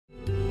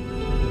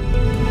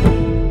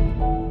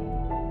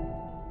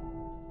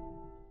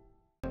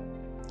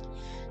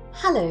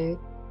Hello!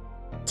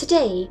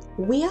 Today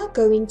we are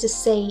going to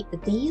say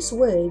these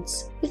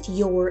words with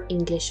your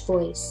English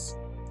voice.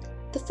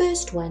 The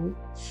first one,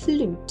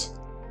 flute.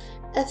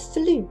 A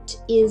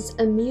flute is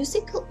a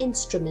musical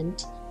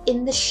instrument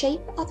in the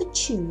shape of a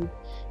tube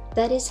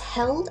that is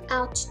held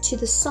out to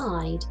the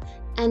side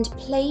and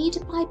played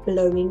by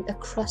blowing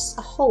across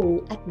a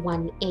hole at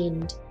one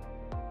end.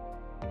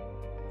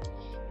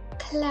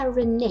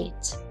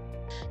 Clarinet.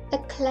 A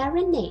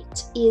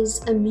clarinet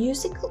is a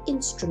musical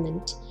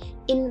instrument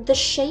in the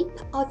shape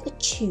of a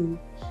tube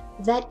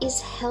that is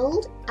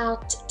held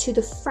out to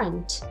the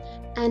front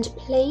and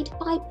played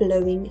by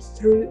blowing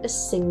through a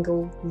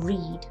single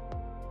reed.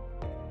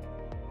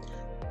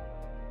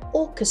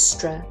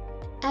 Orchestra.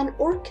 An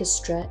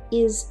orchestra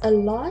is a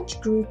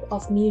large group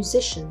of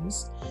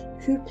musicians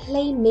who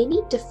play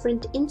many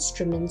different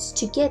instruments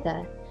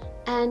together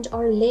and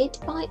are led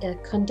by a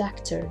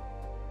conductor.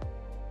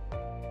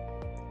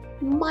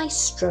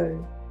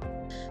 Maestro.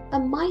 A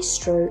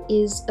maestro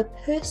is a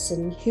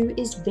person who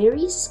is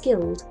very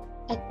skilled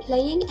at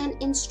playing an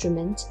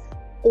instrument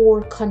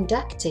or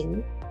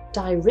conducting,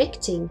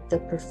 directing the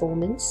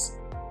performance,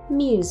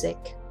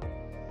 music.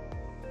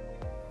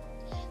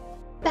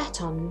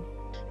 Baton.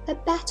 A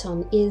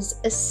baton is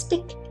a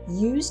stick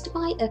used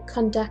by a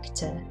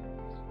conductor,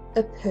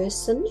 a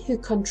person who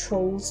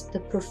controls the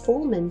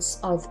performance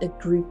of a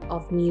group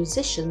of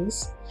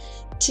musicians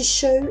to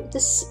show the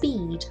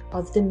speed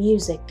of the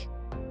music.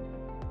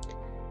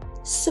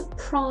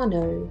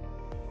 Soprano.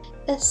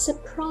 A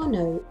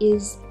soprano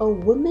is a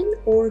woman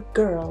or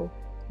girl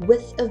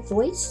with a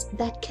voice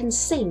that can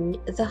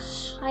sing the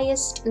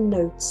highest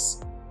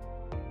notes.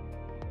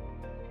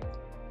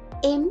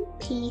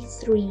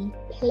 MP3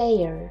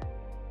 player.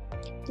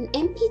 An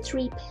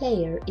MP3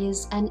 player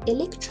is an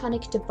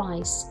electronic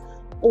device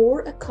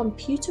or a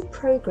computer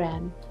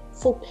program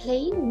for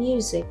playing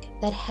music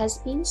that has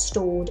been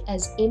stored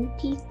as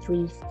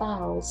MP3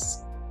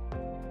 files.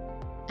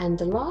 And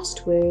the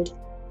last word,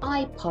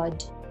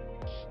 iPod.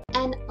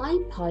 An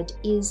iPod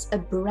is a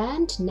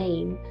brand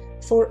name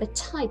for a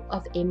type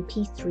of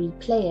MP3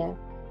 player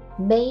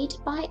made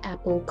by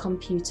Apple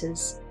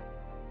computers.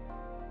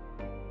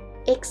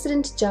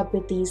 Excellent job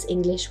with these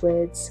English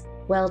words.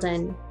 Well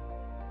done.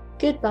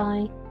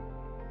 Goodbye.